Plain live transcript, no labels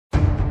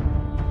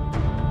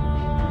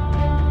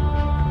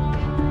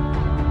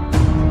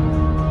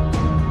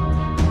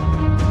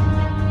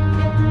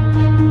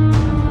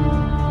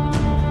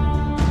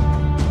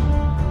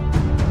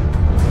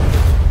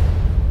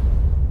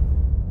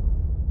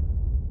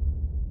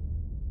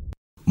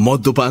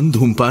মদ্যপান,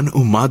 ধূমপান ও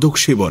মাদক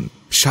সেবন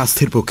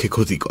স্বাস্থ্যের পক্ষে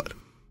ক্ষতিকর।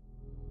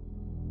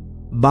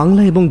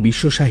 বাংলা এবং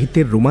বিশ্ব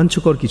সাহিত্যের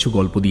রোমাঞ্চকর কিছু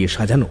গল্প দিয়ে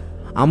সাজানো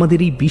আমাদের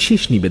এই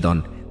বিশেষ নিবেদন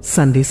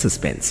সানডে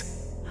সাসপেন্স।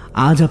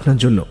 আজ আপনার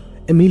জন্য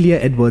এমিলিয়া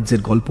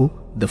এডওয়ার্ডসের গল্প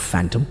the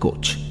Phantom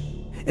coach.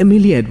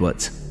 Emilia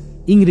Edwards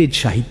ইংরেজ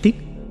সাহিত্যিক,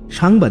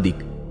 সাংবাদিক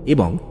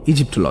এবং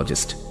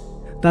ইজিপ্টোলজিস্ট।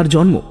 তার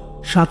জন্ম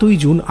 7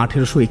 জুন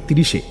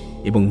 1831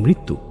 এবং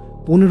মৃত্যু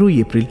 15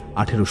 এপ্রিল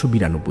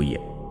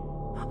 1892।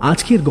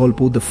 আজকের গল্প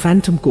দ্য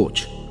ফ্যান্টম কোচ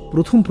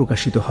প্রথম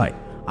প্রকাশিত হয়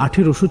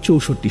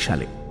 1864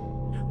 সালে।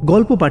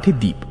 গল্প পাঠে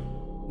দ্বীপ,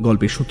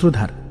 গল্পের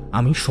সূত্রধার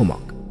আমি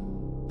সোমক।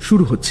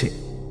 শুরু হচ্ছে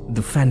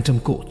দ্য ফ্যান্টম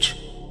কোচ।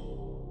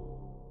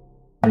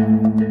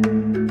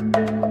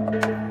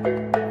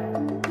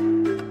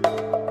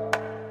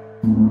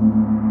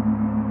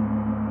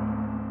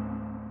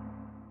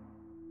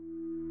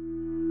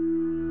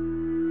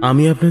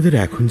 আমি আপনাদের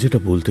এখন যেটা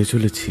বলতে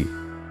চলেছি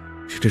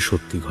সেটা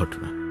সত্যি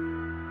ঘটনা।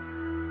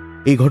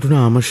 এই ঘটনা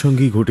আমার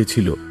সঙ্গেই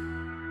ঘটেছিল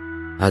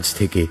আজ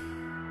থেকে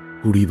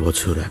 20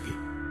 বছর আগে।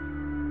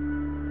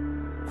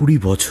 20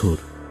 বছর,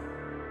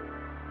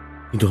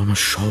 কিন্তু আমার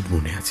সব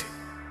মনে আছে,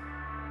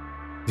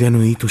 যেন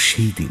এই তো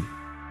সেই দিন।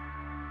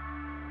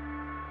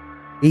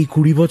 এই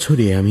 20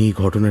 বছরে আমি এই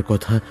ঘটনার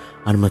কথা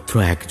আর মাত্র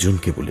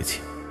একজনকে বলেছি।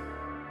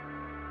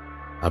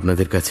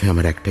 আপনাদের কাছে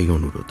আমার একটাই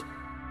অনুরোধ,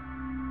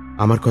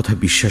 আমার কথা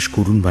বিশ্বাস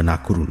করুন বা না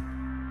করুন,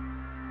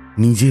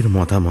 নিজের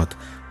মতামত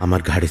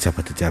আমার ঘাড়ে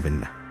চাপাতে যাবেন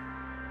না।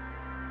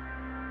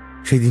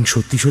 সেদিন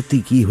সত্যি সত্যি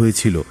কি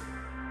হয়েছিল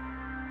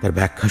তার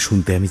ব্যাখ্যা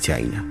শুনতে আমি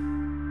চাই না।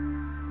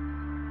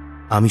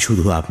 আমি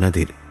শুধু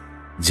আপনাদের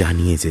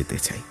জানিয়ে যেতে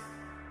চাই।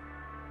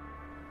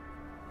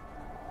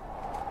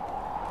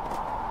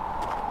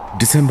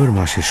 ডিসেম্বর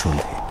মাসের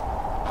সন্ধে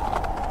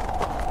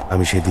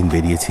আমি সেদিন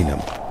বেরিয়েছিলাম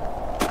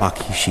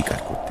পাখি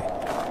শিকার করতে,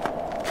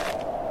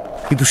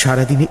 কিন্তু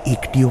সারাদিনে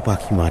একটিও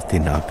পাখি মারতে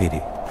না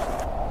পেরে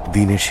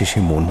দিনের শেষে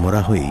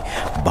মনমরা হয়ে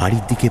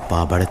বাড়ির দিকে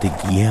পা বাড়াতে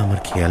গিয়ে আমার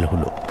খেয়াল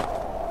হলো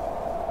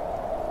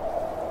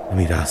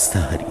আমি রাস্তা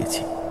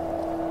হারিয়েছি।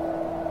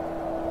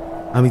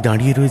 আমি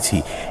দাঁড়িয়ে রয়েছি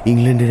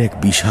ইংল্যান্ডের এক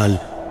বিশাল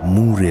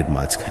মুরের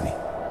মাঝখানে।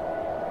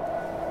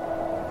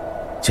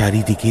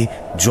 চারিদিকে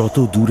যত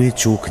দূরে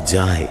চোখ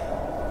যায়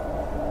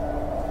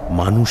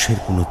মানুষের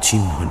কোনো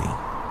চিহ্ন নেই,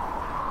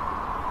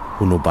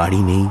 কোনো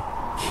বাড়ি নেই,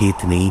 ক্ষেত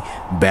নেই,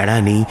 বেড়া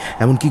নেই,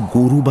 এমনকি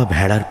গরু বা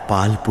ভেড়ার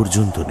পাল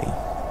পর্যন্ত নেই।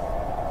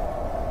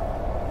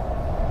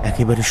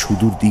 একেবারে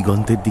সুদূর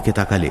দিগন্তের দিকে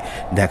তাকালে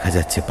দেখা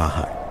যাচ্ছে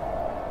পাহাড়,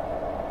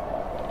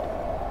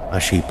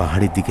 আর সেই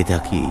পাহাড়ের দিকে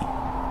তাকিয়েই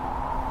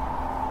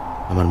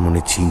আমার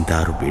মনে চিন্তা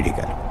আরো বেড়ে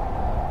গেল।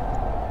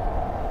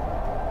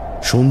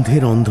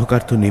 সন্ধ্যের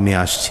অন্ধকার তো নেমে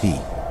আসছেই,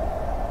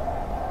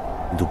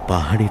 কিন্তু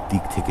পাহাড়ের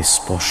দিক থেকে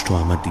স্পষ্ট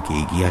আমার দিকে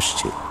এগিয়ে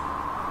আসছে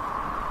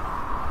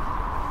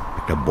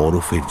একটা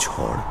বরফের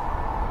ঝড়।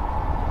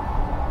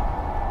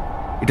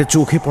 এটা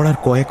চোখে পড়ার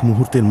কয়েক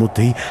মুহূর্তের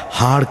মধ্যেই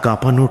হাড়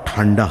কাঁপানো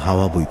ঠান্ডা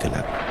হাওয়া বইতে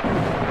লাগলো,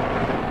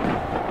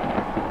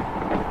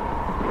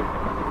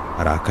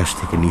 আর আকাশ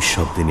থেকে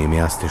নিঃশব্দে নেমে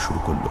আসতে শুরু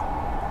করলো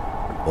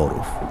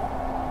বরফ।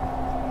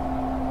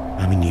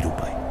 আমি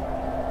নিরুপায়।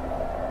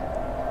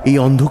 এই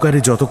অন্ধকারে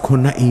যতক্ষণ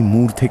না এই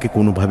মুর থেকে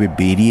কোনোভাবে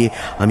বেরিয়ে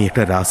আমি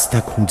একটা রাস্তা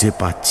খুঁজে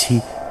পাচ্ছি,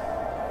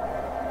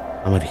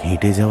 আমার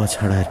হেঁটে যাওয়া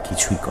ছাড়া আর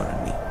কিছুই করার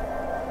নেই।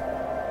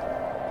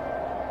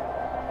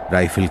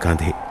 রাইফেল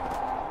কাঁধে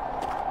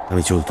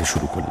আমি চলতে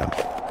শুরু করলাম।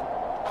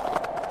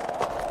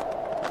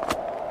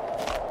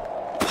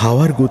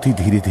 হাওয়ার গতি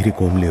ধীরে ধীরে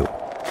কমলেও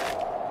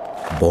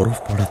বরফ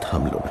পড়া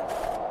থামল না,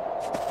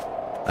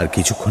 আর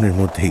কিছুক্ষণের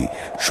মধ্যেই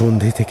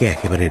সন্ধে থেকে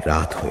একেবারে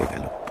রাত হয়ে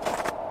গেল।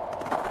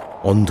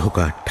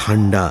 অন্ধকার,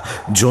 ঠান্ডা,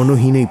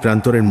 জনহীন এই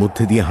প্রান্তরের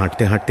মধ্যে দিয়ে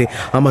হাঁটতে হাঁটতে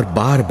আমার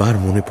বারবার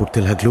মনে পড়তে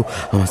লাগলো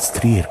আমার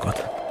স্ত্রীর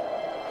কথা।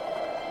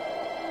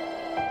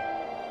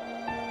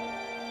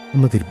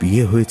 আমাদের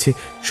বিয়ে হয়েছে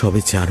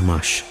সবে 4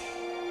 মাস।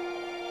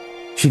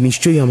 সে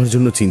নিশ্চয়ই আমার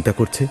জন্য চিন্তা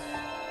করছে,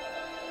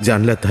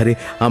 জানলার ধারে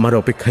আমার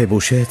অপেক্ষায়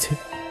বসে আছে।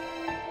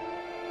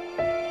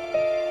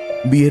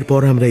 বিয়ের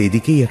পর আমরা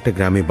এদিকেই একটা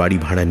গ্রামে বাড়ি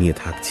ভাড়া নিয়ে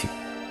থাকছি।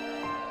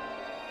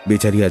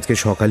 বেচারি আজকে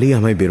সকালেই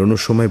আমায়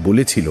বেরোনোর সময়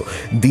বলেছিল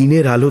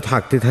দিনের আলো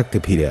থাকতে থাকতে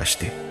ফিরে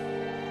আসতে।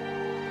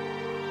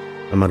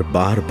 আমার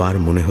বারবার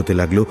মনে হতে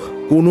লাগলো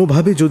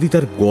কোনোভাবে যদি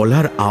তার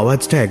গলার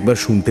আওয়াজটা একবার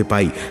শুনতে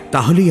পাই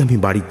তাহলেই আমি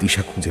বাড়ির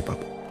দিশা খুঁজে পাব।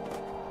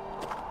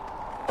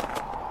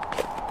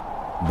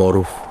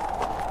 বরফ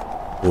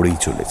পড়েই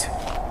চলেছে।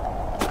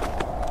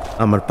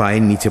 আমার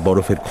পায়ের নিচে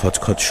বরফের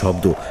খচখচ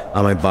শব্দ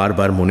আমায়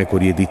বারবার মনে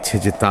করিয়ে দিচ্ছে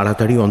যে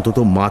তাড়াতাড়ি অন্তত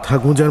মাথা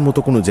গোঁজার মতো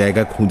কোনো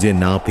জায়গা খুঁজে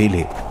না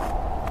পেলে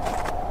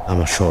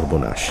আমার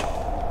সর্বনাশ।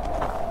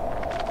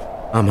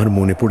 আমার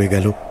মনে পড়ে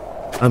গেল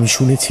আমি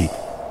শুনেছি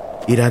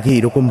এর আগে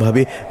এরকম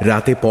ভাবে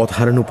রাতে পথ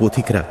হারানো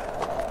পথিকরা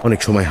অনেক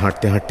সময়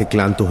হাঁটতে হাঁটতে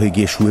ক্লান্ত হয়ে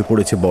গিয়ে শুয়ে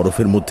পড়েছে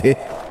বরফের মধ্যে,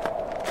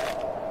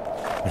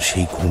 আর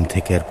সেই ঘুম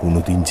থেকে আর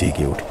কোনোদিন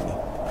জেগে ওঠেনি।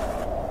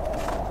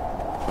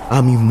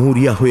 আমি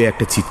মরিয়া হয়ে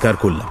একটা চিৎকার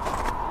করলাম,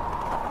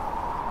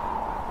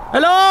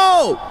 হ্যালো!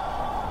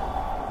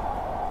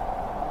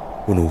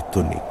 কোনো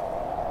উত্তর নেই।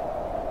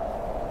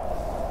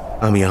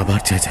 আমি আবার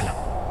চেঁচালাম,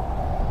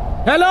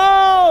 হ্যালো,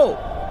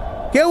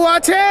 কেউ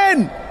আছেন?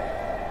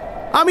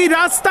 আমি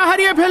রাস্তা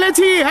হারিয়ে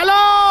ফেলেছি।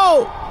 হ্যালো।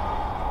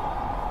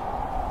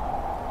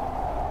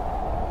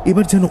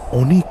 এবার যেন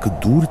অনেক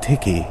দূর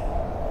থেকে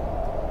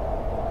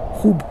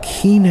খুব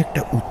ক্ষীণ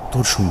একটা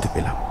উত্তর শুনতে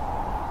পেলাম।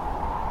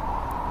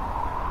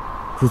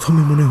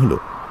 প্রথমে মনে হলো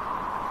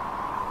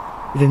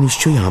এটা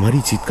নিশ্চয়ই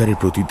আমারই চিৎকারের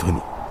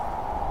প্রতিধ্বনি।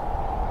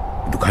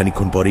 কিন্তু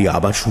খানিকক্ষণ পরেই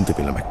আবার শুনতে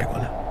পেলাম একটা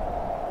গলা,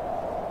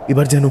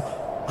 এবার যেন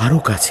আরো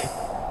কাছে।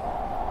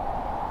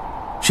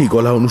 সেই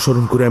গলা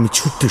অনুসরণ করে আমি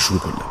ছুটতে শুরু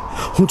করলাম।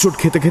 হোঁচট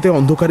খেতে খেতে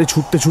অন্ধকারে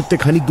ছুটতে ছুটতে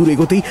খানিক দূর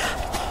এগোতেই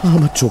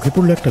আমার চোখে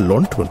পড়লো একটা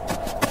লণ্ঠন।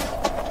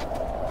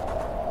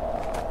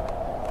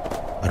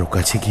 আরো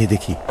কাছে গিয়ে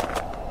দেখি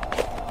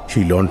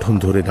সেই লণ্ঠন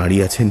ধরে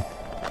দাঁড়িয়ে আছেন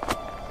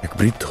এক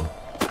বৃদ্ধ।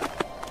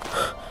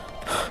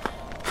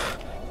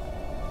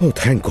 ও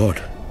থ্যাংক গড।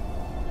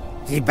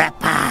 কি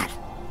ব্যাপার?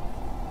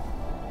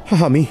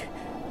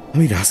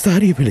 আমি রাস্তা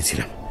হারিয়ে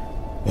ফেলেছিলাম,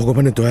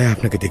 ভগবানের দয়ায়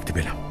আপনাকে দেখতে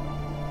পেলাম।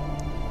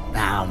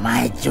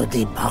 আমায়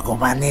যদি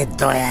ভগবানের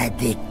দয়ায়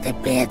দেখতে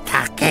পেয়ে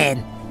থাকেন,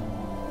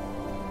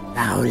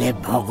 তাহলে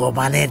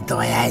ভগবানের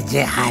দয়ায়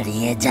যে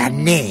হারিয়ে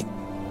যাননি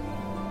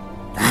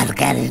তার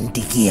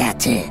গ্যারেন্টি কি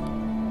আছে?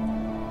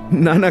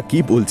 না না, কি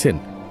বলছেন?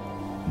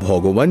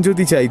 ভগবান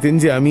যদি চাইতেন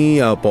যে আমি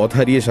পথ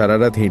হারিয়ে সারা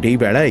রাত হেঁটেই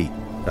বেড়াই,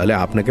 তাহলে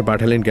আপনাকে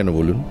পাঠালেন কেন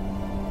বলুন?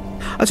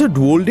 আচ্ছা,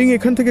 ডুয়োল্ডিং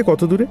এখান থেকে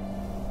কত দূরে?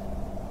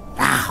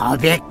 তা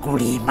হবে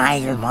 20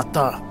 মাইল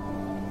মতো।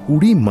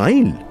 20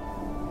 মাইল?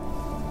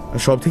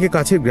 আর সব থেকে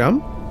কাছের গ্রাম?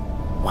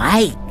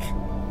 বাইক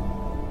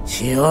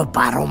সেও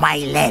 12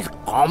 মাইলের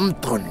কম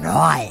তো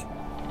নয়।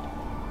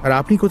 আর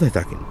আপনি কোথায়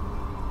থাকেন?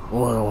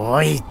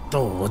 ওই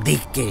তো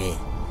ওদিকে।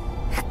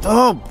 এত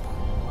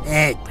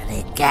মানে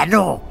কেন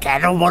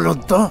কেন বলুন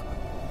তো?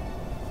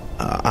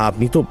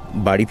 আপনি তো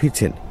বাড়ি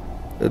ফিরছেন,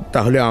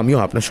 তাহলে আমিও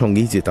আপনার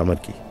সঙ্গেই যেতাম আর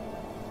কি।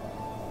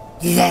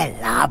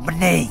 লাভ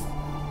নেই,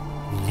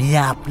 উনি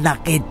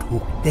আপনাকে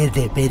ঢুকতে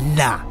দেবেন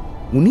না।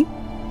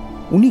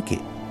 উনি কে?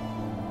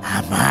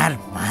 আমার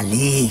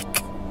মালিক।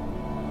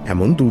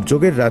 এমন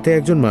দুর্যোগের রাতে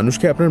একজন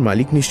মানুষকে আপনার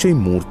মালিক নিশ্চয়ই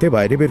মরতে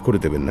বাইরে বের করে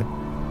দেবেন না।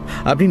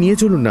 আপনি নিয়ে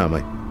চলুন না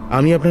আমায়,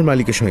 আমি আপনার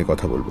মালিকের সঙ্গে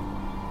কথা বলবো।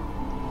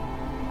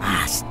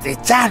 আসতে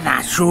চান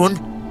আসুন,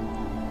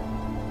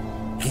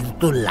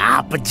 কিন্তু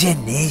লাভ যে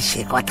নেই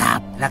সে কথা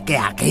আপনাকে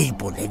আগেই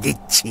বলে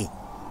দিচ্ছি।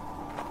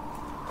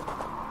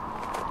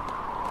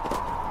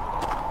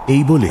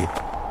 এই বলে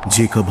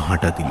জেকব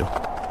হাঁটা দিল।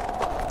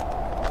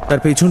 তার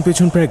পেছন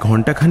পেছন প্রায়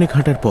ঘন্টাখানেক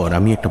হাঁটার পর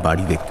আমি একটা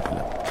বাড়ি দেখতে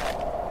পেলাম।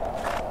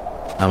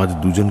 আমাদের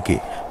দুজনকে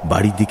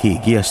বাড়ির দিকে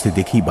এগিয়ে আসতে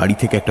দেখি বাড়ি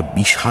থেকে একটা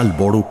বিশাল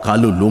বড়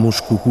কালো লোমশ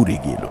কুকুর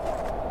এগিয়ে এলো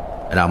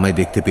আর আমায়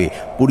দেখতে পেয়ে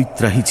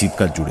পরিত্রাহী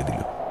চিৎকার জুড়ে দিল।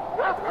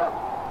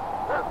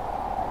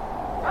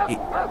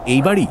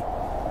 এই বাড়ি?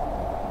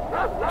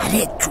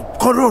 আরে চুপ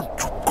করুন,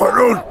 চুপ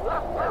করুন।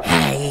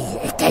 হ্যাঁ,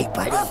 এটাই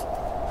বাড়ি।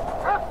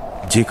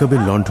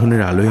 জেকবের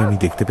লণ্ঠনের আলোয় আমি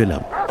দেখতে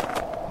পেলাম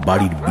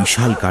বাড়ির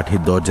বিশাল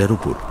কাঠের দরজার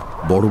উপর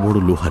বড় বড়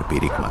লোহার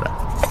পেরেক মারা,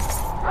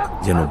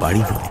 যেন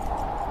বাড়ি নয়,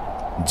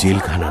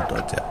 জেলখানার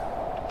দরজা।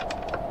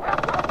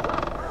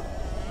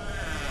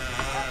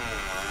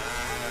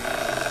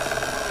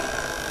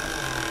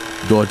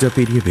 দরজা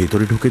পেরিয়ে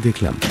ভেতরে ঢুকে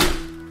দেখলাম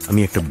আমি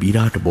একটা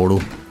বিরাট বড়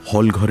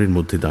হল ঘরের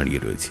মধ্যে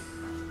দাঁড়িয়ে রয়েছি।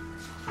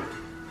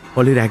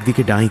 হলের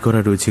একদিকে ডাঁই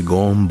করা রয়েছে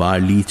গম,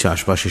 বার্লি,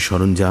 চাষবাসের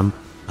সরঞ্জাম,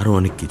 আরো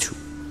অনেক কিছু।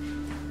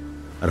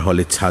 আর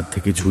হলের ছাদ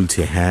থেকে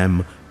ঝুলছে হ্যাম,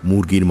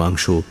 মুরগির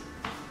মাংস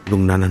এবং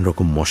নানান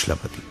রকম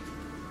মশলাপাতি।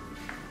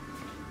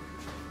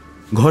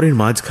 ঘরের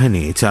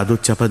মাঝখানে চাদর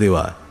চাপা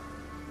দেওয়া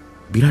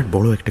বিরাট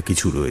বড় একটা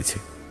কিছু রয়েছে।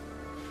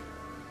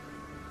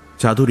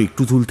 চাদর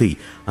একটু তুলতেই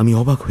আমি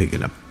অবাক হয়ে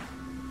গেলাম।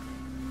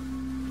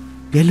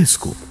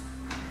 টেলিস্কোপ!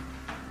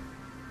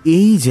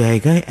 এই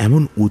জায়গায়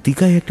এমন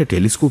অতিকায় একটা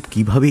টেলিস্কোপ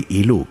কিভাবে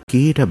এলো, কে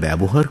এটা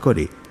ব্যবহার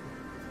করে,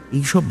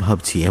 এইসব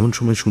ভাবছি এমন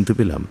সময় শুনতে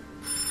পেলাম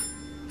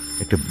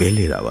একটা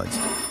বেলের আওয়াজ।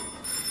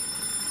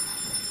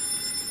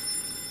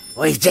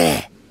 ওই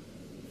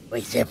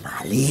যে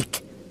মালিক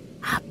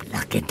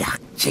আপনাকে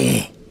ডাকছে,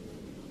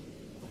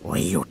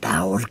 ওটা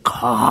ওর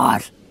ঘর।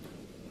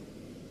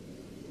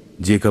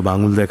 জেকব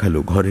আঙুল দেখালো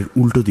ঘরের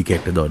উল্টো দিকে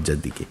একটা দরজার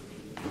দিকে।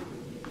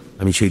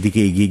 আমি সেই দিকে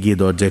এগিয়ে গিয়ে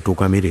দরজায়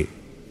টোকা মেরে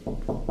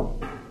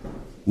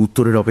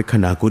উত্তরের অপেক্ষা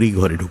না করেই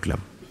ঘরে ঢুকলাম।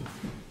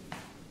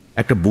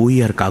 একটা বই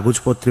আর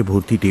কাগজপত্রে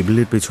ভর্তি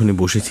টেবিলের পেছনে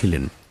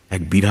বসেছিলেন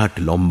এক বিরাট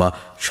লম্বা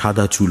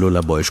সাদা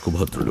চুলোলা বয়স্ক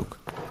ভদ্রলোক।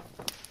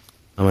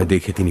 আমায়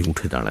দেখে তিনি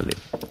উঠে দাঁড়ালেন।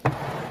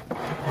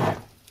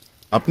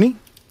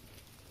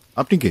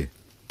 আপনি কে?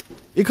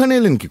 এখানে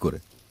এলেন কি করে?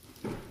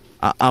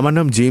 আমার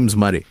নাম জেমস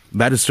মারে,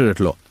 ব্যারিস্টার এট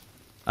ল।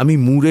 আমি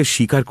মুরে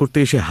শিকার করতে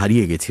এসে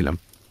হারিয়ে গেছিলাম।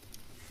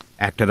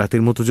 একটা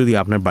রাতের মতো যদি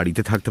আপনার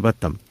বাড়িতে থাকতে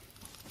পারতাম।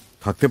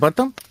 থাকতে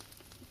পারতাম?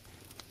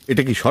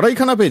 এটা কি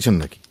সরাইখানা পেয়েছেন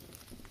নাকি?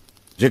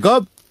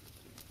 জেকব,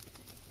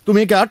 তুমি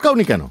একে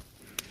আটকাওনি কেন?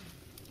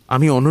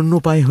 আমি অনন্য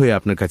পায়ে হয়ে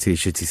আপনার কাছে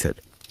এসেছি স্যার,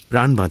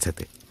 প্রাণ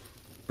বাঁচাতে।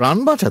 প্রাণ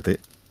বাঁচাতে?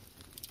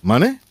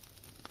 মানে?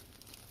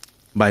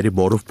 বাইরে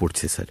বরফ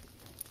পড়ছে স্যার,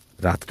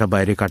 রাতটা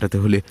বাইরে কাটাতে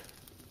হলে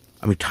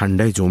আমি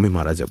ঠান্ডায় জমে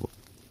মারা যাব।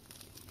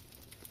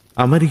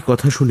 আমার এই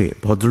কথা শুনে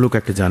ভদ্রলোক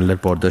একটা জানলার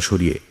পর্দা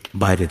সরিয়ে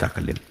বাইরে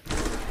তাকালেন।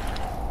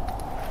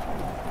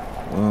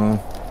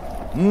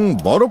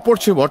 বরফ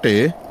পড়ছে বটে।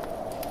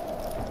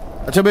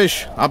 আচ্ছা বেশ,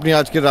 আপনি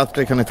আজকের রাতটা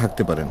এখানে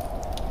থাকতে পারেন।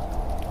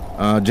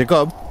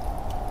 জেকব,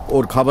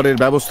 ওর খাবারের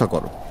ব্যবস্থা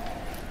করো।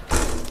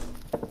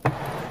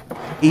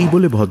 এই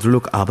বলে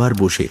ভদ্রলোক আবার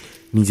বসে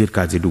নিজের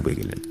কাজে ডুবে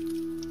গেলেন।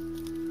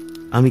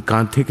 আমি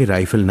কাঁধ থেকে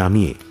রাইফেল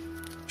নামিয়ে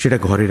সেটা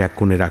ঘরের এক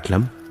কোণে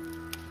রাখলাম।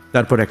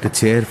 তারপর একটা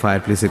চেয়ার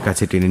ফায়ারপ্লেসের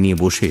কাছে টেনে নিয়ে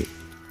বসে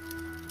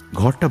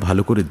ঘরটা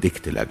ভালো করে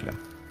দেখতে লাগলাম।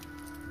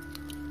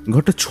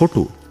 ঘরটা ছোট,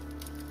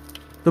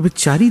 তবে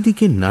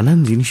চারিদিকে নানান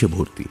জিনিসে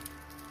ভর্তি।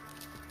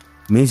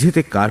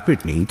 মেঝেতে কার্পেট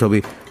নেই, তবে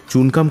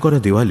চুনকাম করা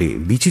দেওয়ালে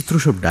বিচিত্র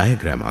সব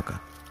ডায়াগ্রাম আঁকা।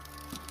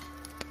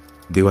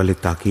 দেওয়ালে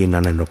তাকিয়ে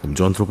নানান রকম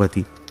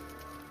যন্ত্রপাতি,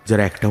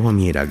 যার একটাও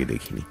আমি এর আগে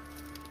দেখিনি।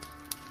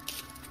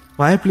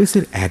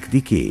 ফায়ারপ্লেসের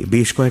একদিকে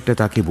বেশ কয়েকটা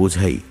তাকে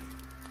বোঝাই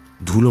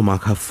ধুলো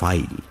মাখা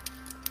ফাইল,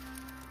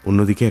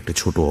 অন্যদিকে একটা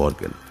ছোট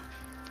অর্গান।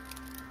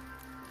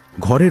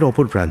 ঘরের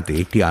অপর প্রান্তে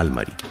একটি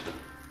আলমারি,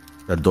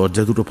 তার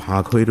দরজা দুটো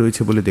ফাঁক হয়ে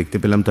রয়েছে বলে দেখতে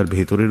পেলাম তার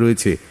ভেতরে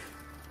রয়েছে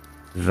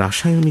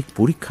রাসায়নিক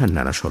পরীক্ষার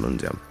নানা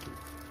সরঞ্জাম।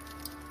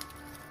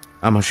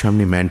 আমার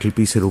সামনে ম্যান্টেল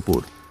পিসের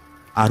ওপর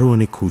আরো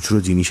অনেক খুচরো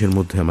জিনিসের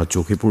মধ্যে আমার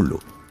চোখে পড়ল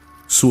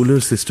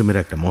সোলার সিস্টেমের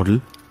একটা মডেল,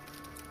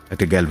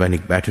 একটা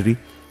গ্যালভানিক ব্যাটারি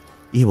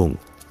এবং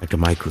একটা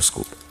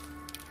মাইক্রোস্কোপ।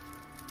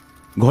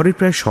 ঘরের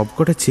প্রায়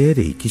সবকটা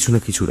চেয়ারেই কিছু না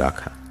কিছু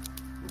রাখা।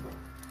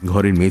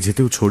 ঘরের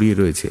মেঝেতেও ছড়িয়ে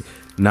রয়েছে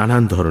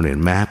নানান ধরনের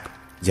ম্যাপ,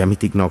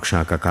 জ্যামিতিক নকশা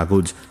আঁকা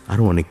কাগজ,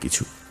 আরো অনেক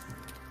কিছু।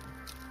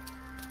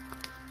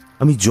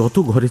 আমি যত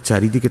ঘরের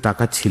চারিদিকে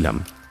তাকাচ্ছিলাম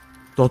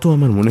তত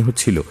আমার মনে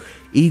হচ্ছিল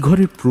এই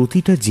ঘরের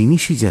প্রতিটা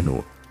জিনিসই যেন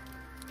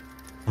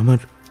আমার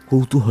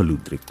কৌতূহল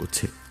উদ্রেক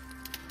করছে।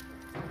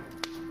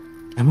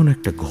 এমন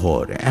একটা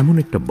ঘর, এমন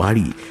একটা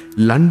বাড়ি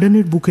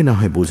লন্ডনের বুকে না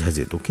হয় বোঝা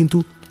যেত, কিন্তু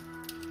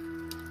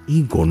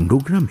এই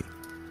গণ্ডগ্রামে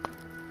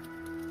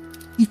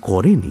কি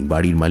করেনি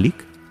বাড়ির মালিক?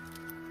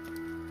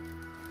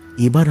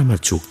 এবার আমার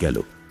চোখ গেল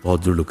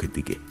ভদ্রলোকের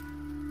দিকে।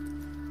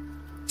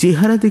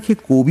 চেহারা দেখে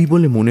কবি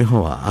বলে মনে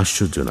হওয়া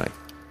আশ্চর্য নয়।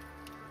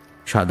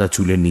 সাদা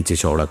চুলের নিচে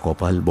চওড়া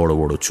কপাল, বড়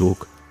বড় চোখ,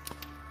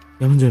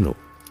 এমন যেন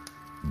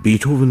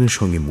বেথোভেনের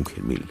সঙ্গে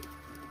মুখের মিল।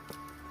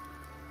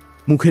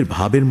 মুখের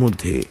ভাবের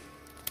মধ্যে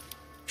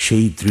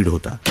সেই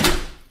দৃঢ়তা।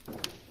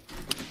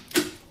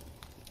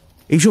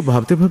 এইসব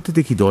ভাবতে ভাবতে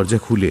দেখি দরজা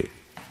খুলে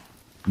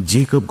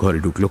জেকব ঘরে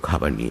ঢুকলো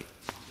খাবার নিয়ে।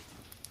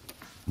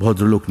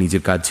 ভদ্রলোক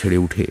নিজের কাজ ছেড়ে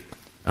উঠে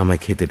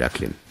আমায় খেতে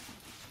ডাকলেন।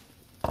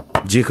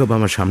 জেকব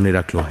আমার সামনে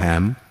রাখলো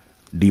হ্যাম,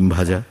 ডিম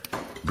ভাজা,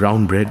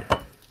 ব্রাউন ব্রেড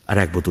আর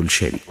এক বোতল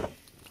শেরি।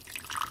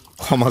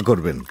 ক্ষমা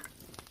করবেন,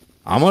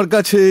 আমার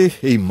কাছে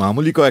এই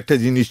মামুলি কয়েকটা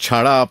জিনিস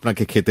ছাড়া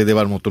আপনাকে খেতে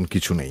দেওয়ার মতন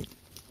কিছু নেই।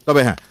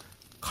 তবে হ্যাঁ,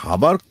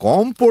 খাবার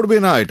কম পড়বে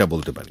না এটা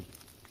বলতে পারি।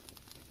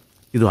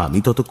 কিন্তু আমি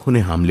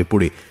ততক্ষণে হামলে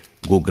পড়ে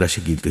গোগ্রাসে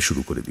গিলতে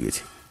শুরু করে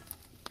দিয়েছি।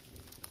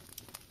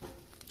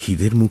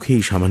 খিদের মুখে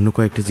এই সামান্য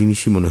কয়েকটা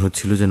জিনিসই মনে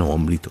হচ্ছিল যেন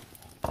অমৃত।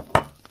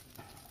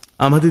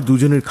 আমাদের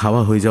দুজনের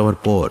খাওয়া হয়ে যাওয়ার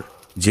পর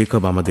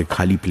জেকব আমাদের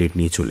খালি প্লেট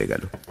নিয়ে চলে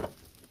গেল।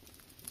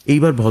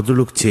 এইবার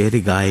ভদ্রলোক চেয়ারে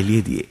গা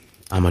এলিয়ে দিয়ে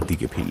আমার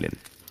দিকে ফিরলেন।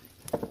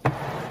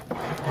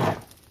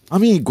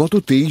 আমি গত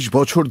 23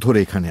 বছর ধরে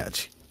এখানে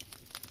আছি।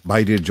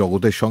 বাইরের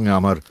জগতের সঙ্গে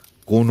আমার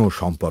কোনো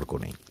সম্পর্ক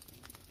নেই।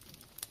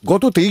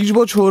 গত 23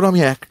 বছর আমি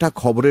একটা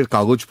খবরের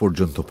কাগজ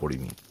পর্যন্ত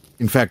পড়িনি।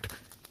 ইনফ্যাক্ট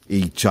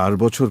এই 4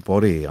 বছর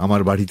পরে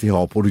আমার বাড়িতে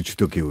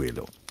অপরিচিত কেউ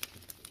এলো।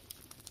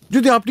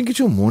 যদি আপনি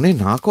কিছু মনে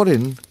না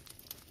করেন,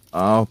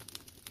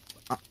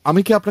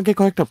 আমি কি আপনাকে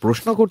কয়েকটা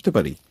প্রশ্ন করতে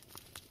পারি?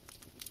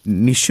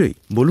 নিশ্চয়ই,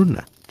 বলুন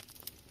না।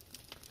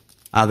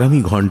 আগামী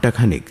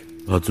ঘণ্টাখানেক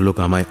ভদ্রলোক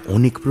আমায়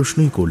অনেক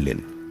প্রশ্নই করলেন,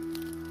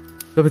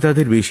 তবে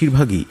তাদের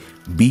বেশিরভাগই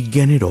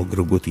বিজ্ঞানের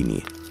অগ্রগতি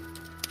নিয়ে।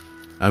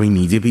 আমি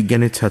নিজে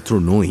বিজ্ঞানের ছাত্র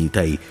নই,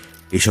 তাই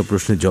এসব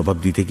প্রশ্নের জবাব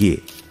দিতে গিয়ে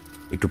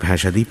একটু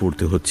ফ্যাসাদেই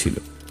পড়তে হচ্ছিল।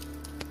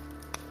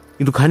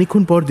 কিন্তু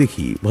খানিকক্ষণ পর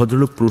দেখি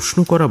ভদ্রলোক প্রশ্ন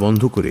করা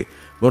বন্ধ করে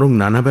বরং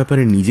নানা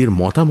ব্যাপারে নিজের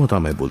মতামত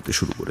আমায় বলতে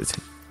শুরু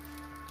করেছেন।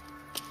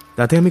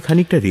 তাতে আমি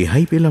খানিকটা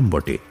রেহাই পেলাম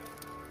বটে,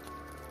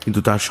 কিন্তু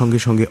তার সঙ্গে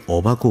সঙ্গে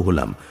অবাকও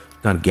হলাম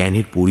তার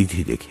জ্ঞানের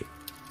পরিধি দেখে।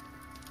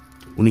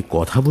 উনি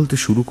কথা বলতে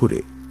শুরু করে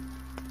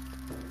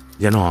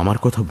যেন আমার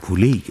কথা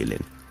ভুলেই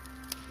গেলেন।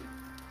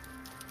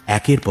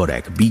 একের পর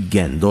এক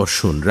বিজ্ঞান,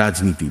 দর্শন,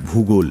 রাজনীতি,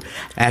 ভূগোল,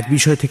 এক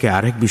বিষয় থেকে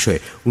আরেক বিষয়ে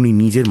উনি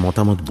নিজের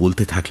মতামত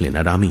বলতে থাকলেন,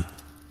 আর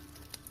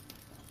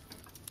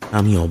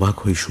আমি অবাক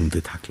হয়ে শুনতে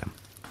থাকলাম।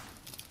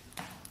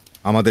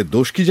 আমাদের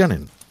দোষ কি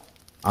জানেন?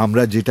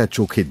 আমরা যেটা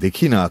চোখে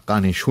দেখি না,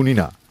 কানে শুনি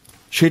না,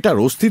 সেটার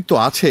অস্তিত্ব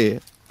আছে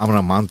আমরা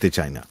মানতে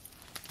চাই না।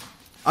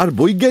 আর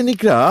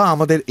বৈজ্ঞানিকরা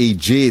আমাদের এই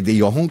জেদ, এই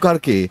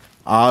অহংকারকে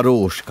আরও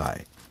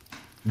উস্কায়।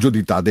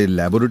 যদি তাদের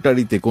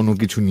ল্যাবরেটরিতে কোনো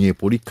কিছু নিয়ে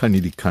পরীক্ষা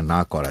নিরীক্ষা না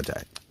করা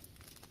যায়,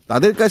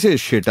 তাদের কাছে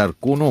সেটার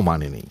কোনো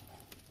মানে নেই।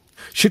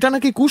 সেটা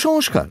নাকি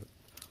কুসংস্কার।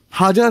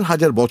 হাজার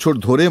হাজার বছর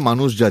ধরে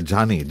মানুষ যা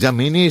জানে, যা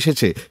মেনে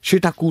এসেছে,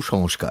 সেটা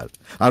কুসংস্কার।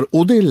 আর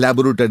ওদের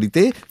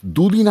ল্যাবরেটরিতে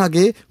 2 দিন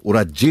আগে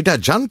ওরা যেটা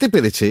জানতে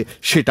পেরেছে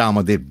সেটা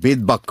আমাদের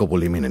বেদবাক্য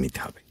বলে মেনে নিতে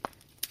হবে।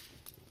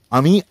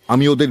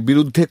 আমি ওদের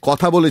বিরুদ্ধে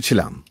কথা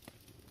বলেছিলাম,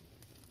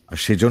 আর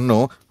সেজন্য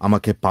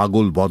আমাকে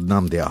পাগল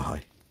বদনাম দেয়া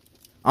হয়।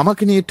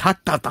 আমাকে নিয়ে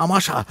ঠাট্টা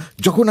তামাশা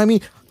যখন আমি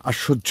আর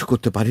সহ্য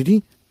করতে পারিনি,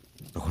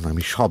 তখন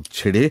আমি সব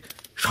ছেড়ে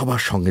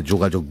সবার সঙ্গে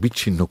যোগাযোগ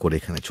বিচ্ছিন্ন করে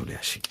এখানে চলে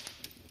আসি।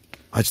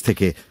 আজ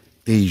থেকে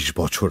 23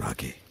 বছর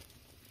আগে।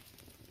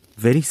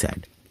 Very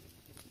sad.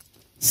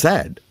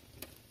 স্যাড?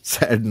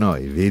 স্যাড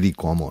নয়, ভেরি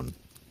কমন।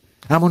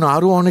 এমন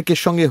আরো অনেকের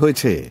সঙ্গে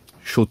হয়েছে।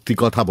 সত্যি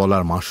কথা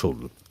বলার মাসুল।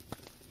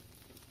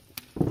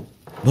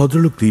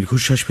 ভদ্রলোক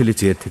দীর্ঘশ্বাস ফেলে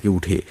চেয়ার থেকে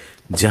উঠে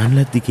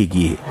জানলার দিকে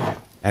গিয়ে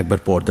একবার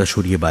পর্দা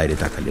সরিয়ে বাইরে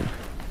তাকালেন।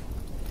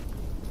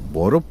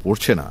 বরফ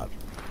পড়ছে না আর।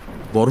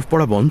 বরফ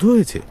পড়া বন্ধ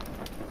হয়েছে?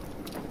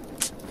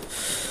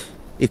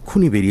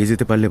 এক্ষুনি বেরিয়ে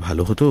যেতে পারলে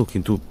ভালো হতো,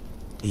 কিন্তু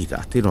এই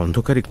রাতের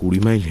অন্ধকারে 20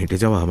 মাইল হেঁটে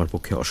যাওয়া আমার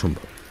পক্ষে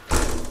অসম্ভব।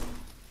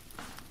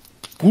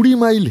 20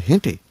 মাইল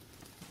হেঁটে?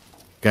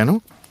 কেন?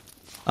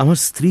 আমার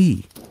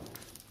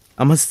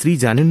স্ত্রী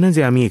জানেন না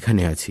যে আমি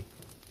এখানে আছি।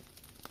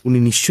 উনি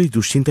নিশ্চয়ই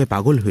দুশ্চিন্তায়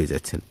পাগল হয়ে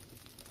যাচ্ছেন।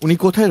 উনি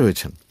কোথায়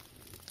রয়েছেন?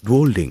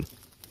 রোল্ডিং।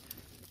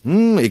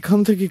 এখান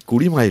থেকে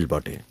 20 মাইল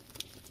বটে,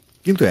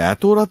 কিন্তু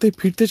এত রাতে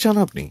ফিরতে চান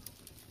আপনি?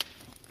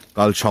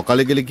 কাল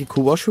সকালে গেলে কি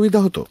খুব অসুবিধা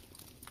হতো?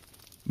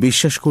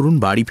 বিশ্বাস করুন,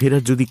 বাড়ি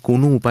ফেরার যদি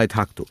কোনো উপায়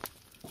থাকতো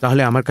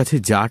তাহলে আমার কাছে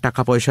যা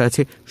টাকা পয়সা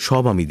আছে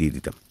সব আমি দিয়ে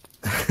দিতাম।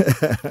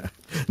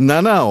 না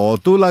না,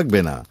 অত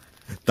লাগবে না।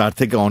 তার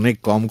থেকে অনেক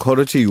কম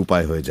খরচেই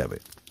উপায় হয়ে যাবে।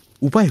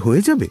 উপায়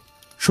হয়ে যাবে?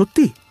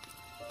 সত্যি?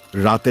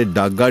 রাতের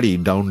ডাক গাড়ি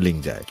ডাউনলিং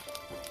যায়,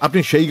 আপনি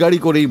সেই গাড়ি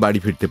করেই বাড়ি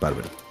ফিরতে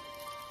পারবেন।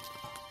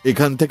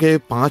 এখান থেকে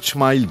 5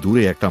 মাইল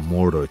দূরে একটা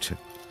মোড় রয়েছে,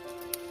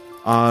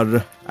 আর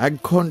 1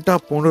 ঘন্টা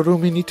 15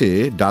 মিনিটে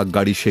ডাক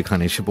গাড়ি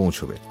সেখানে এসে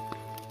পৌঁছবে।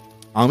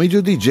 আমি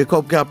যদি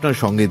জেকবকে আপনার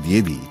সঙ্গে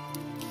দিয়ে দিই,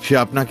 সে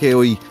আপনাকে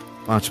ওই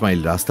 5 মাইল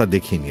রাস্তা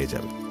দেখিয়ে নিয়ে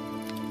যাবে।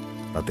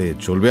 তাতে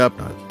চলবে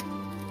আপনার?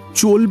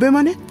 চলবে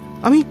মানে?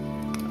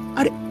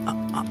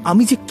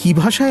 আমি যে কি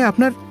ভাষায়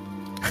আপনার?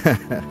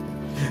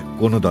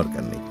 কোনো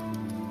দরকার নেই।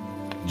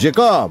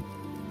 জেকব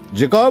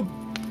জেকব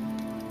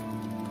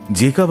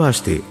জেকব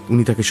আসতে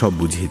উনি তাকে সব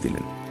বুঝিয়ে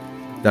দিলেন।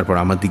 তারপর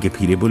আমার দিকে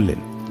ফিরে বললেন,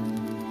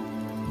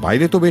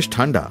 বাইরে তো বেশ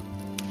ঠান্ডা,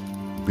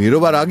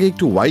 বেরোবার আগে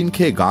একটু ওয়াইন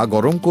খেয়ে গা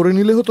গরম করে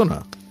নিলে হতো না?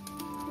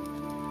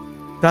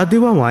 তার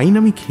দেওয়া ওয়াইন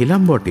আমি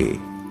খেলাম বটে,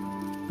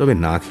 তবে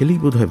না খেলেই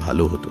বোধহয়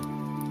ভালো হতো।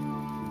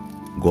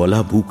 গলা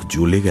বুক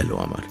জ্বলে গেল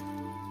আমার।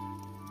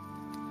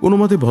 কোনো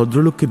মতে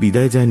ভদ্রলোককে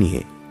বিদায় জানিয়ে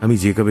আমি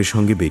জেকবের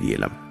সঙ্গে বেরিয়ে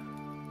এলাম।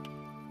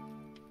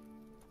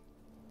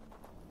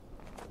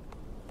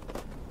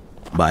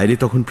 বাইরে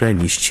তখন প্রায়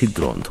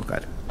নিশ্ছিদ্র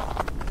অন্ধকার,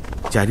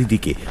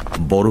 চারিদিকে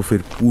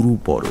বরফের পুরু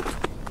বরফ।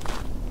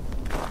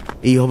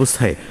 এই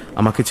অবস্থায়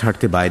আমাকে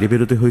ছাড়তে বাইরে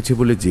বেরোতে হয়েছে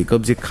বলে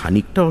জেকব যে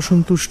খানিকটা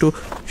অসন্তুষ্ট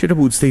সেটা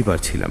বুঝতেই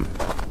পারছিলাম।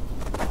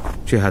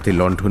 সে হাতে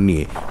লণ্ঠন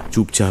নিয়ে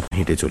চুপচাপ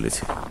হেঁটে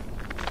চলেছে,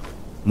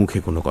 মুখে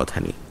কোনো কথা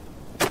নেই।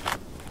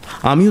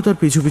 আমিও তার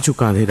পিছু পিছু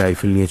কাঁধে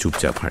রাইফেল নিয়ে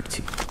চুপচাপ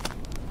হাঁটছি।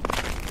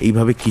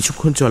 এইভাবে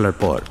কিছুক্ষণ চলার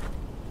পর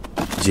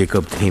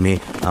জেকব থেমে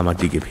আমার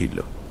দিকে ফিরল।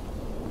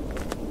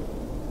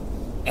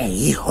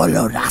 এই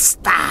হলো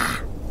রাস্তা,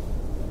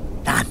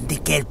 ডান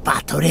দিকের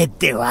পাথরের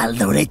দেওয়াল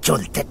ধরে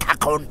চলতে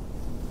থাকুন,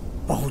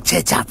 পৌঁছে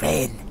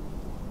যাবেন।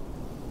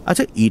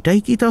 আচ্ছা, এটাই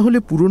কি তাহলে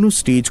পুরনো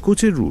স্টেজ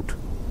কোচের রুট?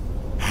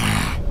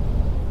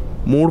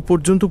 মোড়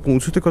পর্যন্ত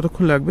পৌঁছতে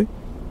কতক্ষণ লাগবে?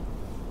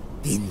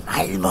 3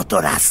 মাইল মতো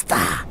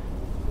রাস্তা,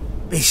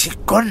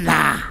 বেশিক্ষণ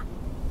না।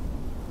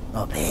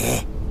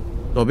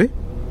 তবে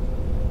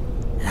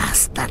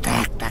রাস্তাটা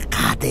একটা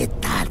খাদের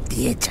ধার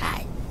দিয়ে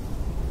যায়,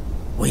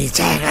 ওই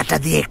জায়গাটা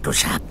দিয়ে একটু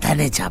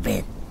সাবধানে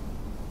যাবেন।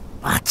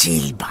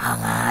 পাঁচিল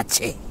ভাঙা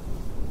আছে,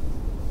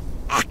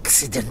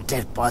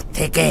 অ্যাক্সিডেন্টের পর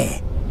থেকে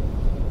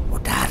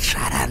ওটা আর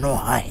সারানো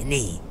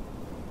হয়নি।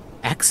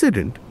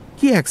 অ্যাক্সিডেন্ট?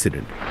 কি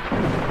অ্যাক্সিডেন্ট?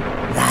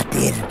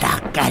 রাতের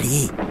ডাক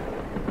গাড়ি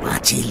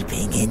পাঁচিল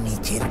ভেঙে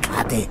নিচের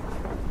খাদে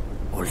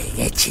পড়ে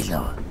গেছিল।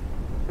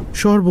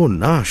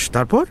 সর্বনাশ!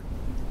 তারপর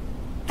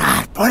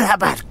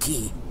আবার কি,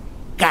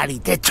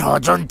 গাড়িতে 6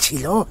 জন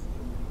ছিল,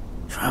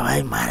 সবাই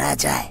মারা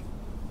যায়।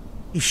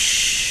 ইস,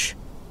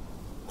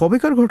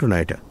 কবেকার ঘটনা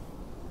এটা?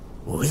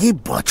 ওই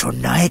বছর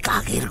 9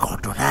 আগের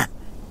ঘটনা।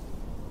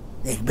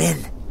 দেখবেন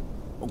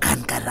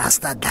ওখানকার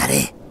রাস্তার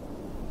ধারে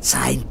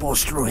সাইন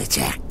পোস্ট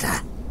রয়েছে একটা।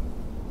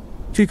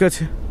 ঠিক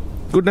আছে,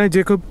 good night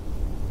Jacob.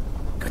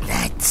 Good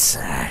night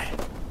sir.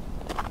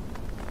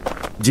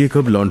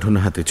 Jacob লণ্ঠন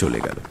হাতে চলে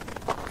গেল।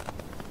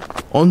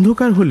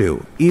 অন্ধকার হলেও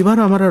এবার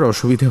আমার আর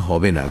অসুবিধে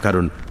হবে না,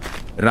 কারণ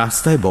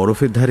রাস্তায়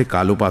বরফের ধারে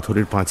কালো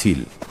পাথরের পাঁচিল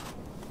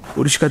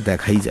পরিষ্কার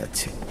দেখাই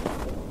যাচ্ছে।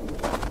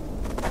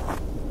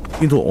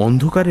 কিন্তু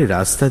অন্ধকারে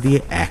রাস্তা দিয়ে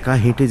একা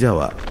হেঁটে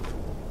যাওয়া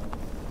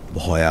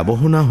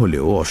ভয়াবহ না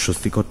হলেও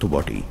অস্বস্তিকর তো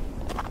বটেই।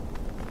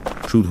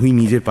 শুধুই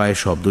নিজের পায়ের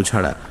শব্দ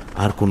ছাড়া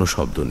আর কোনো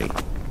শব্দ নেই।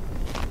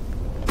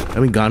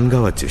 আমি গান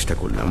গাওয়ার চেষ্টা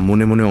করলাম,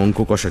 মনে মনে অঙ্ক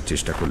কষার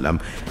চেষ্টা করলাম,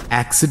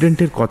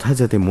 অ্যাক্সিডেন্টের কথা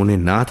যাতে মনে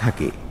না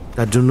থাকে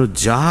তার জন্য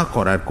যা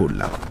করার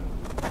করলাম।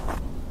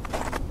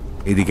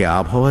 এদিকে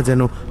আবহাওয়া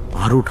যেন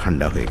আরো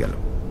ঠান্ডা হয়ে গেল।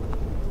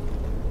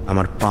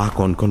 আমার পা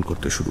কনকন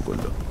করতে শুরু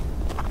করলো।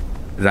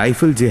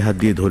 রাইফেল যে হাত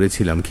দিয়ে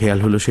ধরেছিলাম, খেয়াল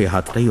হলো সেই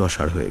হাতটাই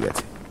অসাড় হয়ে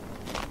গেছে।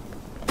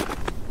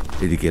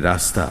 এদিকে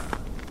রাস্তা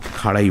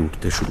খাড়াই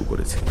উঠতে শুরু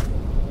করেছে।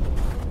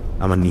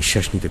 আমার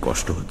নিঃশ্বাস নিতে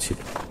কষ্ট হচ্ছিল।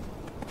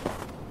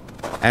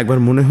 একবার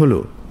মনে হলো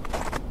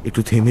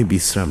একটু থেমে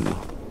বিশ্রাম নিই।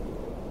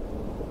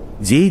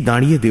 যেই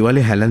দাঁড়িয়ে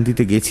দেওয়ালে হেলান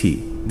দিতে গেছি,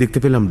 দেখতে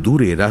পেলাম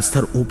দূরে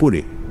রাস্তার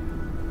উপরে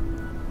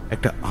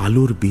একটা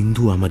আলোর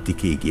বিন্দু আমার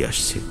দিকে এগিয়ে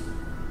আসছে।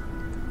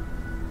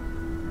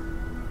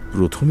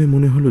 প্রথমে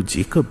মনে হলো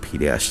জেকব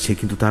ফিরে আসছে,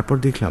 কিন্তু তারপর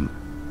দেখলাম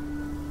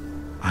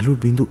আলোর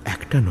বিন্দু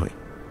একটা নয়,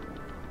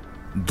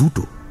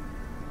 দুটো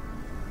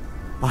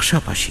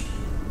পাশাপাশি।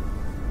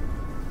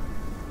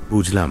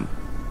 বুঝলাম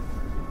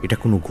এটা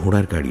কোনো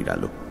ঘোড়ার গাড়ির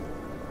আলো।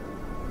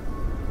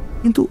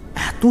 কিন্তু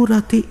এত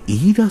রাতে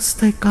এই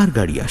রাস্তায় কার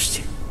গাড়ি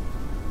আসছে?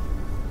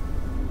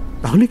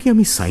 তাহলে কি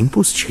আমি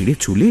সাইনপোস্ট ছেড়ে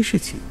চলে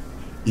এসেছি?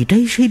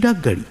 এটাই সেই ডাক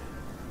গাড়ি।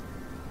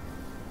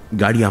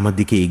 গাড়ি আমার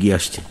দিকে এগিয়ে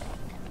আসছে।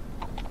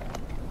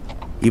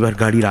 এবার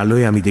গাড়ির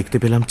আলোয় আমি দেখতে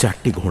পেলাম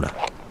 4টে ঘোড়া,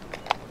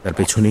 তার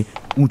পেছনে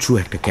উঁচু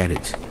একটা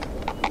ক্যারেজ।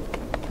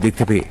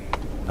 দেখতে পেয়ে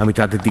আমি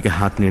তাদের দিকে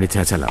হাত নেড়ে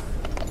চেঁচালাম,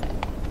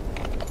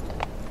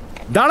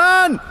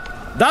 দাঁড়ান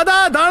দাদা,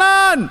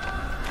 দাঁড়ান।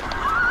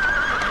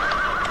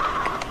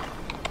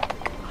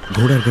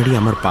 ঘোড়ার গাড়ি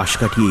আমার পাশ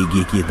কাটিয়ে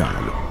এগিয়ে গিয়ে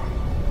দাঁড়ালো।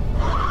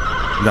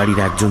 গাড়ির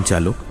একজন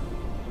চালক,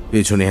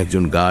 পেছনে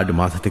একজন গার্ড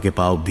মাথা থেকে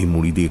পা অবধি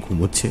মুড়ি দিয়ে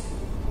ঘুমোচ্ছে,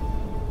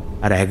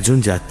 আর একজন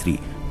যাত্রী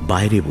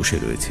বাইরে বসে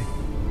রয়েছে।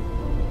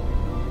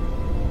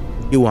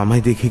 কেউ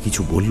আমায় দেখে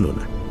কিছু বলল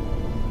না।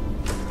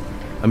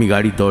 আমি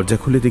গাড়ির দরজা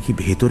খুলে দেখি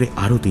ভেতরে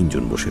আরো 3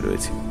 জন বসে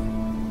রয়েছে।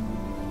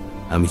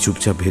 আমি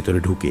চুপচাপ ভেতরে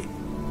ঢুকে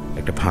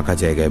একটা ফাঁকা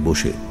জায়গায়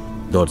বসে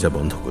দরজা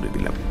বন্ধ করে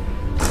দিলাম।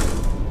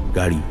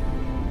 গাড়ি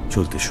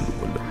চলতে শুরু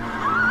করলো।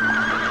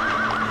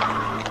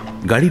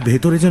 গাড়ির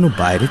ভেতরে যেন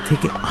বাইরের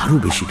থেকে আরো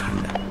বেশি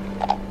ঠান্ডা,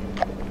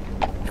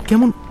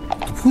 কেমন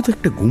অদ্ভুত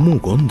একটা গুমো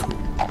গন্ধ।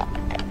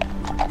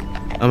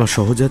 আমার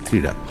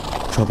সহযাত্রীরা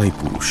সবাই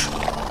পুরুষ,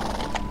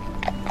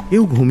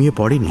 কেউ ঘুমিয়ে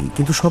পড়েনি,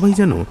 কিন্তু সবাই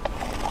যেন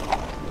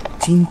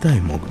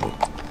চিন্তায় মগ্ন।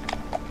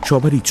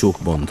 সবারই চোখ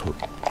বন্ধ,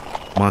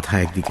 মাথা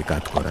একদিকে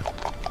কাত করা,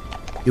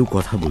 কেউ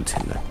কথা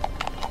বলছেন না।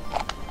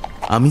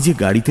 আমি যে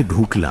গাড়িতে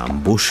ঢুকলাম,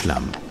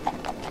 বসলাম,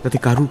 তাতে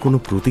কারুর কোনো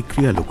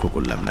প্রতিক্রিয়া লক্ষ্য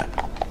করলাম না।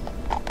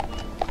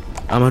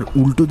 আমার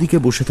উল্টো দিকে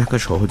বসে থাকা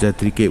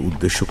সহযাত্রীকে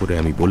উদ্দেশ্য করে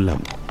আমি বললাম,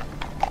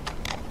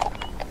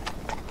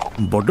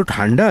 বড্ড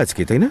ঠান্ডা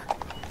আজকে, তাই না?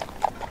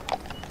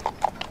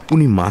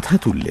 উনি মাথা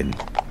তুললেন,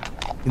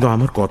 কিন্তু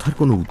আমার কথার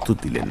কোনো উত্তর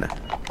দিলেন না।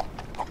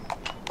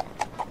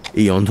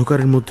 এই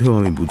অন্ধকারের মধ্যেও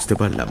আমি বুঝতে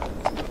পারলাম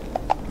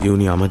যে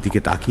উনি আমার দিকে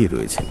তাকিয়ে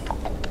রয়েছেন,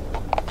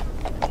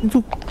 কিন্তু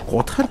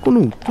কথার কোনো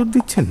উত্তর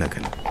দিচ্ছেন না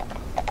কেন?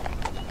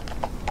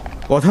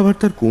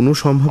 কথাবার্তার কোনো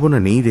সম্ভাবনা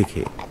নেই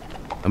দেখে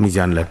আমি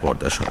জানলার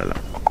পর্দা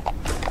সরালাম,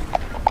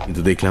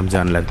 কিন্তু দেখলাম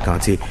জানলার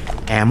কাঁচে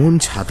এমন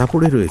ছাতা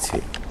পড়ে রয়েছে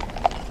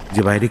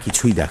যে বাইরে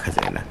কিছুই দেখা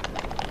যায় না।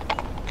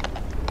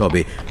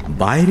 তবে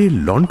বাইরের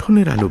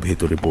লণ্ঠনের আলো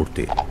ভেতরে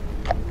পড়তে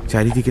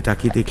চারিদিকে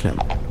তাকিয়ে দেখলাম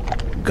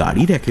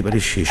গাড়ির একেবারে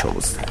শেষ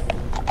অবস্থা।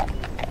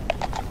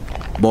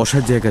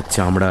 বসার জায়গার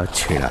চামড়া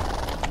ছেঁড়া,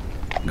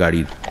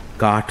 গাড়ির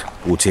কাঠ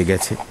পচে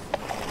গেছে,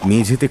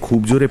 মেঝেতে খুব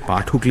জোরে পা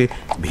ঠুকলে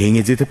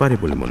ভেঙে যেতে পারে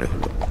বলে মনে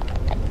হলো।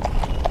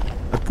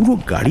 আর পুরো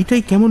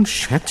গাড়িটাই কেমন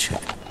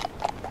স্যাঁতস্যাঁতে।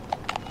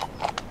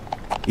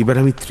 এবার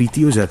আমি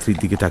তৃতীয় যাত্রীর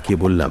দিকে তাকিয়ে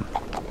বললাম,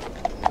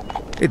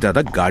 এ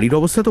দাদা, গাড়ির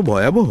অবস্থা তো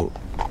ভয়াবহ।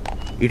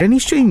 এটা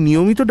নিশ্চয়ই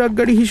নিয়মিত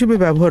ডাকগাড়ি হিসেবে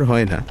ব্যবহার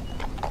হয় না।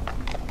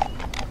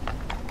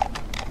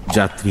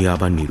 যাত্রী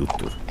আবার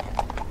নিরুত্তর,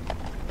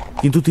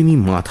 কিন্তু তিনি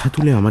মাথা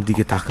তুলে আমার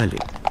দিকে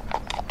তাকালেন,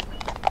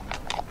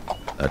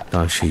 আর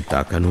তাঁর সেই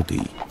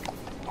তাকানোতেই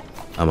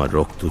আমার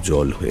রক্ত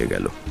জল হয়ে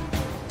গেল।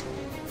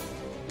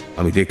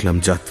 আমি দেখলাম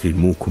যাত্রীর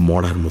মুখ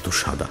মড়ার মতো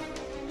সাদা,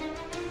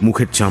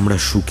 মুখের চামড়া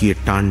শুকিয়ে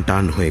টান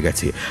টান হয়ে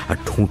গেছে, আর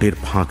ঠোঁটের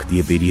ফাঁক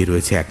দিয়ে বেরিয়ে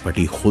রয়েছে এক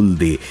পাটি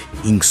হলদে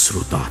হিংস্র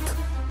দাঁত।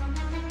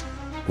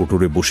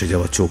 কোটরে বসে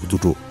যাওয়া চোখ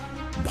দুটো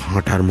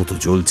ভাঁটার মতো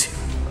জ্বলছে।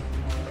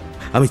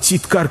 আমি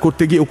চিৎকার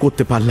করতে গিয়েও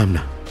করতে পারলাম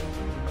না।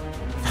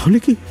 তাহলে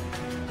কি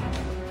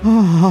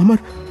আমার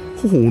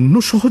অন্য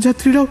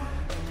সহযাত্রীরাও?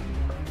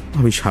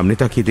 আমি সামনে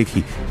তাকিয়ে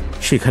দেখি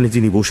সেখানে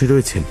যিনি বসে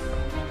রয়েছেন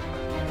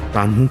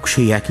তার মুখ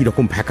সেই একই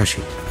রকম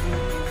ফ্যাকাশে,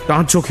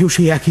 তার চোখেও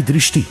সেই একই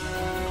দৃষ্টি।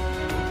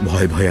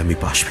 ভয়ে ভয়ে আমি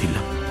পাশ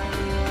ফিরলাম।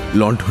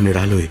 লণ্ঠনের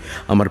আলোয়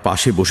আমার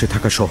পাশে বসে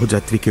থাকা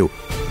সহযাত্রীকেও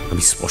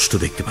আমি স্পষ্ট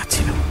দেখতে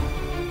পাচ্ছিলাম।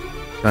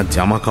 তার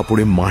জামা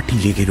কাপড়ে মাটি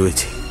লেগে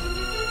রয়েছে,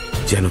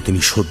 যেন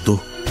তিনি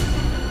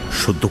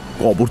সদ্য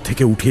কবর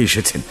থেকে উঠে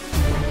এসেছেন।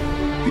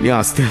 তিনি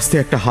আস্তে আস্তে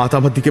একটা হাত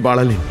আমার দিকে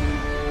বাড়ালেন,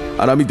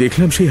 আর আমি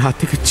দেখলাম সেই হাত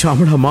থেকে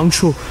চামড়া মাংস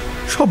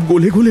সব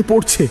গলে গলে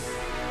পড়ছে।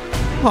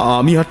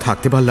 আমি আর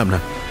থাকতে পারলাম না,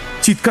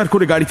 চিৎকার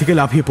করে গাড়ি থেকে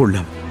লাফিয়ে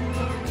পড়লাম।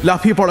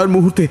 লাফিয়ে পড়ার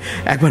মুহূর্তে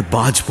একবার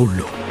বাজ পড়ল।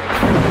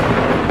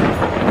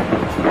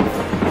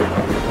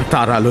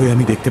 তার আলোয়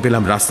আমি দেখতে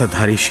পেলাম রাস্তার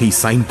ধারে সেই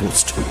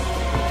সাইনপোস্ট,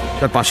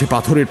 তার পাশে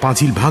পাথরের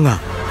পাঁচিল ভাঙা,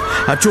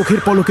 আর চোখের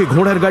পলকে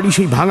ঘোড়ার গাড়ি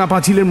সেই ভাঙা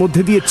পাঁচিলের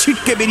মধ্যে দিয়ে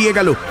ছিটকে বেরিয়ে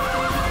গেল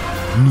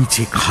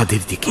নিচে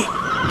খাদের দিকে।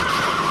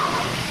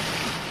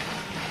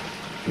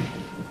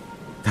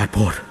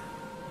 তারপর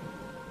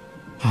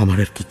আমার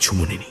আর কিচ্ছু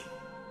মনে নেই।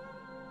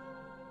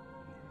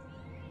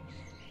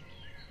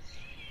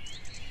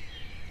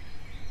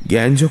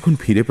 জ্ঞান যখন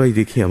ফিরে পাই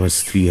দেখি আমার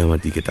স্ত্রী আমার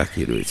দিকে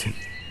তাকিয়ে রয়েছেন।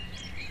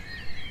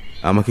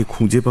 আমাকে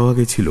খুঁজে পাওয়া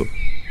গেছিল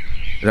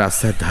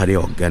রাস্তার ধারে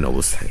অজ্ঞান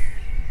অবস্থায়।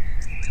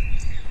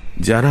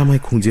 যারা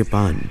আমায় খুঁজে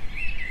পান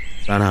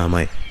তারা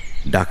আমায়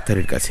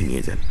ডাক্তারের কাছে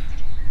নিয়ে যান।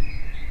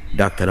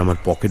 ডাক্তার আমার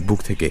পকেট বুক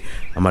থেকে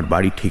আমার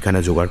বাড়ির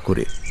ঠিকানা জোগাড়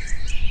করে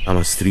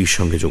আমার স্ত্রীর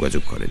সঙ্গে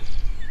যোগাযোগ করেন।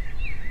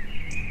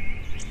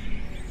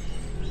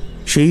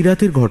 সেই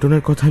রাতের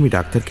ঘটনার কথা আমি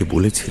ডাক্তারকে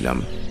বলেছিলাম,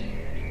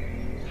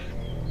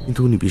 কিন্তু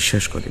উনি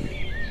বিশ্বাস করেননি।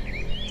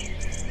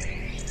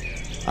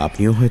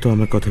 আপনিও হয়তো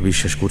আমার কথা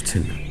বিশ্বাস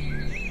করছেন না,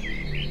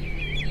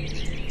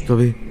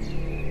 তবে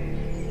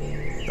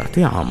তাতে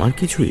আমার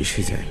কিছু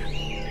এসে যায় না,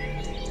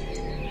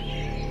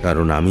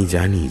 কারণ আমি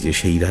জানি যে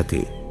সেই রাতে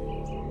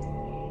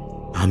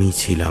আমি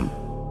ছিলাম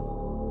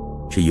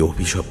সেই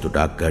অভিশপ্ত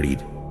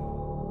ডাকগাড়ির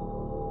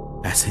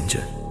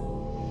প্যাসেঞ্জার।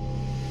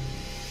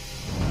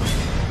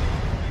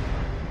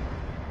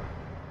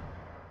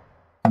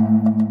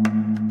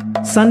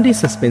 সানডে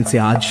সাসপেন্সে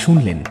আজ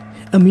শুনলেন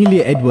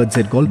অ্যামেলিয়া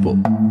এডওয়ার্ডসের গল্প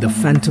দ্য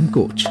ফ্যান্টম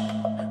কোচ।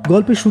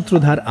 গল্পের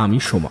সূত্রধার আমি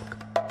সোমক।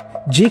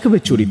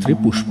 জেকবের চরিত্রে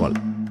পুষ্পল,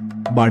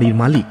 বাড়ির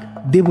মালিক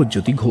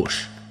দেবজ্যোতি ঘোষ,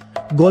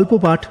 গল্প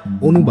পাঠ,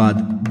 অনুবাদ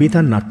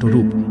বেতার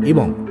নাট্যরূপ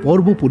এবং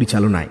পর্ব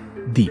পরিচালনায়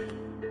দীপ,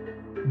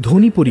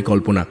 ধ্বনি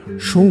পরিকল্পনা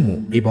সৌম্য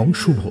এবং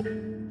শুভ,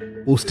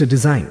 poster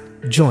design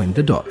join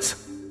the dots.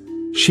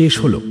 শেষ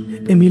হল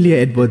এমিলিয়া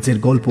এডওয়ার্ডসের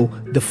গল্প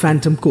দ্য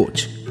ফ্যান্টম কোচ।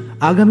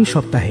 আগামী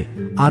সপ্তাহে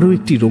আরও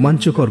একটি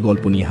রোমাঞ্চকর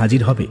গল্প নিয়ে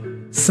হাজির হবে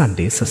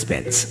Sunday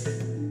suspense.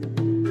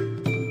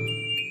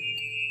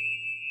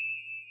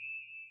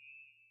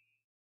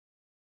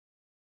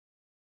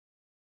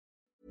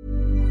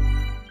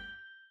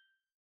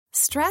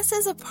 Stress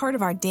is a part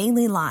of our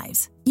daily lives.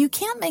 You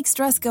can't make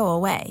stress go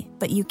away,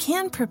 but you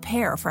can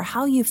prepare for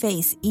how you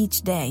face each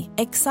day.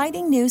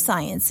 Exciting new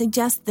science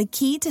suggests the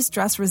key to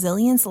stress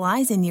resilience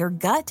lies in your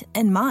gut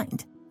and mind.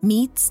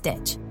 Meet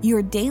Stitch,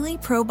 your daily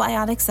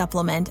probiotic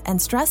supplement and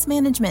stress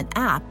management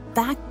app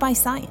backed by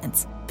science.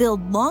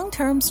 Build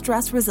long-term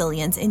stress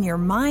resilience in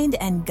your mind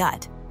and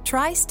gut.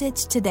 Try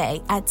Stitch today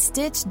at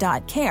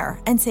stitch.care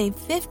and save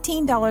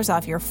 $15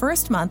 off your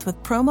first month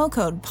with promo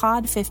code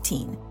POD15.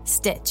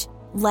 Stitch,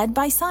 led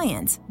by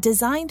science,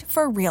 designed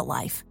for real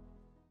life.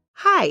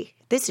 Hi,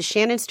 this is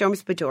Shannon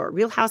Storms-Bedore,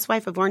 Real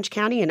Housewife of Orange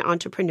County and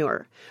entrepreneur.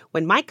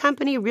 When my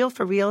company, Real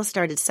for Real,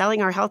 started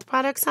selling our health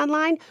products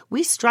online,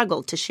 we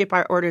struggled to ship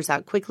our orders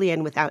out quickly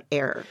and without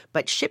error.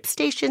 But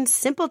ShipStation's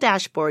simple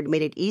dashboard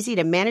made it easy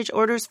to manage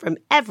orders from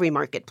every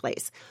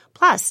marketplace.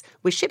 Plus,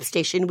 with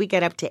ShipStation, we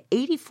get up to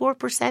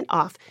 84%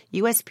 off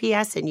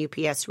USPS and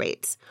UPS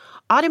rates.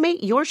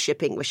 Automate your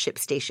shipping with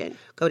ShipStation.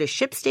 Go to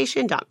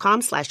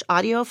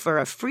shipstation.com/audio for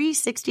a free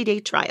 60-day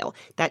trial.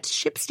 That's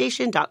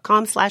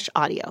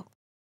shipstation.com/audio.